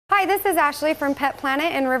Hi, this is Ashlee from Pet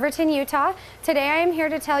Planet in Riverton, Utah. Today I am here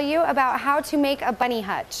to tell you about how to make a bunny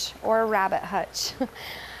hutch or a rabbit hutch.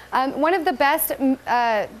 One of the best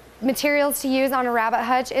materials to use on a rabbit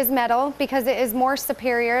hutch is metal because it is more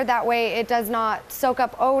superior. That way it does not soak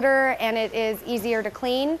up odor and it is easier to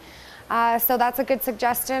clean. So that's a good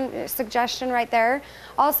suggestion right there.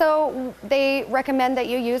 Also, they recommend that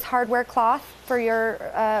you use hardware cloth for your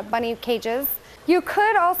bunny cages. You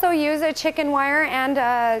could also use a chicken wire and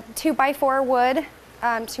a 2x4 wood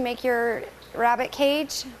to make your rabbit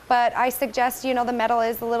cage, but I suggest, the metal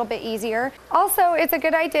is a little bit easier. Also, it's a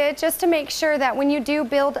good idea just to make sure that when you do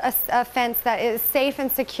build a fence that is safe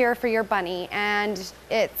and secure for your bunny, and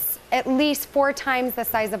it's at least 4 times the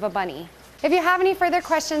size of a bunny. If you have any further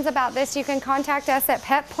questions about this, you can contact us at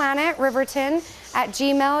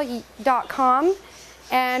petplanetriverton@gmail.com,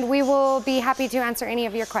 and we will be happy to answer any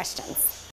of your questions.